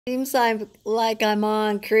Seems like I'm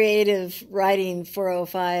on creative writing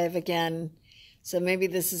 405 again. So maybe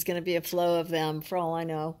this is going to be a flow of them for all I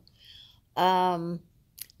know. Um,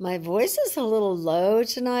 my voice is a little low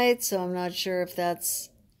tonight, so I'm not sure if that's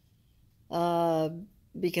uh,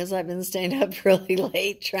 because I've been staying up really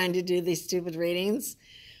late trying to do these stupid readings,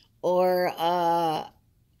 or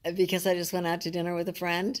because I just went out to dinner with a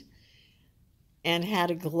friend and had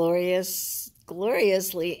a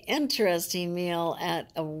gloriously interesting meal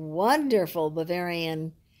at a wonderful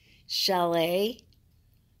Bavarian chalet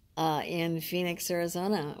in Phoenix,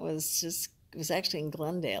 Arizona. It was actually in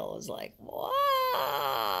Glendale. It was like,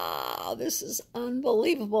 wow, this is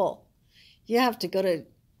unbelievable. You have to go to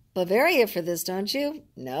Bavaria for this, don't you?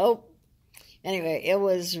 Nope. Anyway, it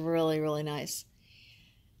was really, really nice.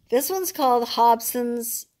 This one's called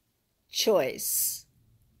Hobson's Choice.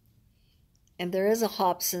 And there is a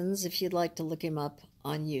Hobson's if you'd like to look him up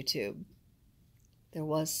on YouTube. There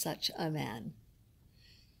was such a man.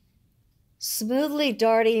 Smoothly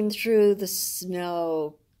darting through the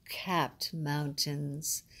snow-capped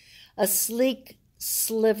mountains, a sleek,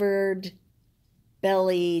 slivered,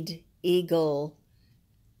 bellied eagle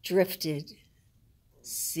drifted,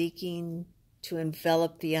 seeking to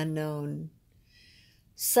envelop the unknown.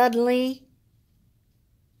 Suddenly,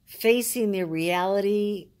 facing the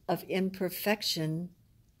reality of imperfection,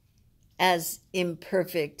 as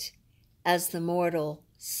imperfect as the mortal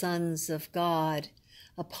sons of God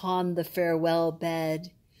upon the farewell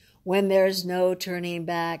bed, when there's no turning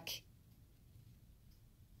back.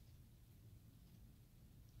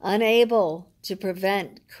 Unable to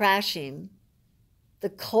prevent crashing, the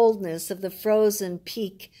coldness of the frozen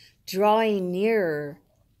peak drawing nearer,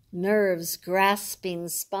 nerves grasping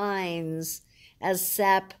spines as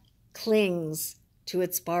sap clings to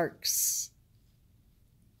its barks.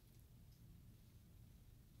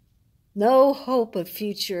 No hope of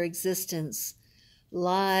future existence,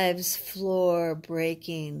 lives floor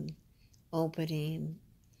breaking, opening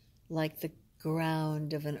like the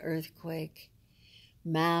ground of an earthquake,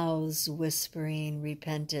 mouths whispering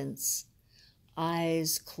repentance,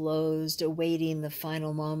 eyes closed awaiting the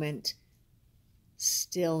final moment.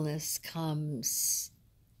 Stillness comes.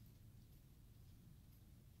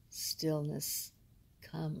 Stillness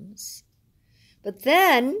comes. But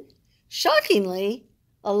then, shockingly,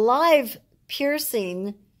 alive,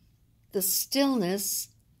 piercing the stillness,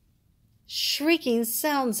 shrieking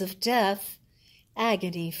sounds of death,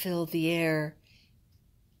 agony filled the air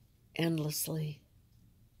endlessly.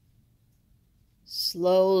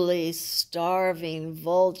 Slowly starving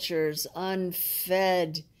vultures,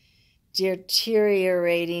 unfed,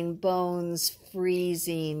 deteriorating bones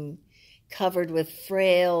freezing, covered with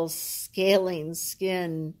frail, scaling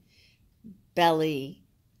skin, belly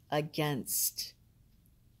against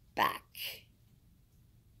back.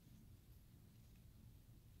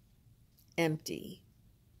 Empty.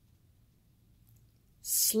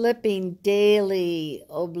 Slipping daily,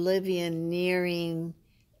 oblivion nearing,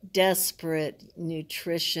 desperate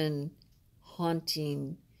nutrition,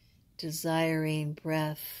 haunting, desiring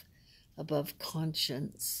breath above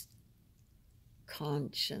conscience.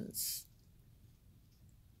 Conscience.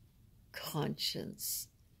 Conscience,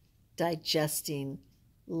 digesting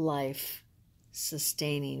life,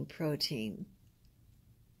 sustaining protein,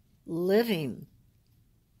 living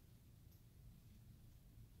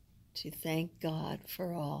to thank God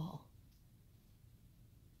for all.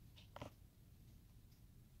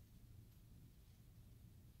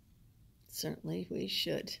 Certainly we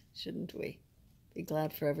should, shouldn't we? Be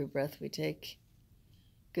glad for every breath we take.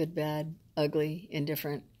 Good, bad, ugly,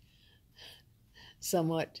 indifferent,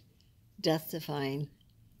 somewhat death-defying.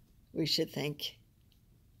 We should thank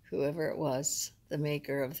whoever it was, the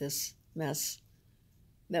maker of this mess,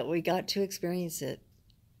 that we got to experience it.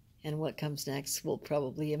 And what comes next will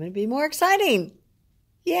probably even be more exciting.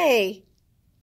 Yay!